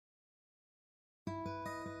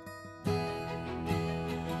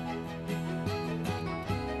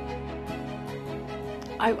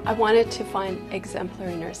I wanted to find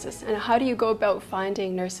exemplary nurses. And how do you go about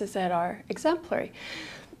finding nurses that are exemplary?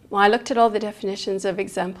 Well, I looked at all the definitions of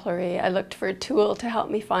exemplary. I looked for a tool to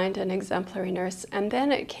help me find an exemplary nurse. And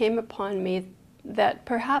then it came upon me that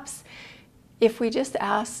perhaps if we just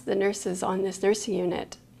asked the nurses on this nursing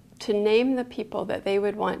unit to name the people that they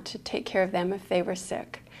would want to take care of them if they were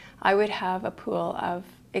sick, I would have a pool of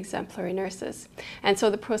exemplary nurses. And so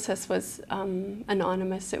the process was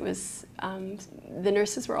anonymous. It was, the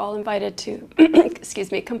nurses were all invited to,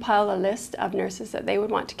 excuse me, compile a list of nurses that they would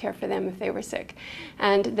want to care for them if they were sick.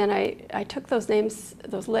 And then I took those names,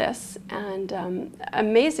 those lists, and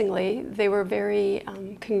amazingly, they were very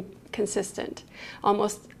consistent.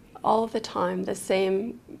 Almost all of the time, the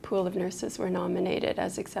same pool of nurses were nominated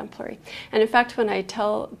as exemplary. And in fact, when I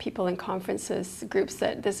tell people in conferences, groups,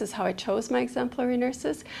 that this is how I chose my exemplary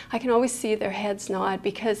nurses, I can always see their heads nod,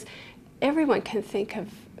 because everyone can think of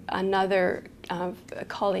another a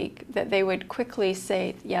colleague that they would quickly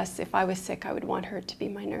say, yes, if I was sick, I would want her to be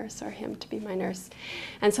my nurse or him to be my nurse.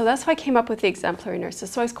 And so that's how I came up with the exemplary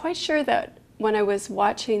nurses. So I was quite sure that when I was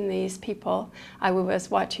watching these people, I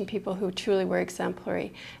was watching people who truly were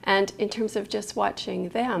exemplary. And in terms of just watching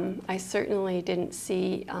them, I certainly didn't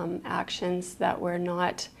see actions that were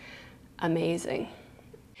not amazing.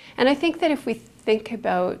 And I think that if we think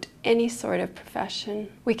about any sort of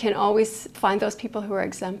profession, we can always find those people who are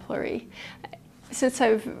exemplary. Since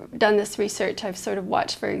I've done this research, I've sort of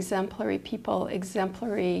watched for exemplary people,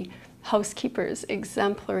 exemplary housekeepers,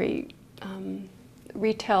 exemplary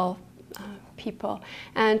retail people.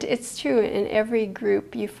 And it's true, in every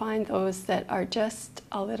group you find those that are just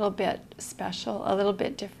a little bit special, a little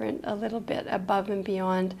bit different, a little bit above and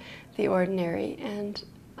beyond the ordinary. And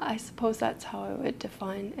I suppose that's how I would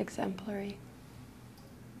define exemplary.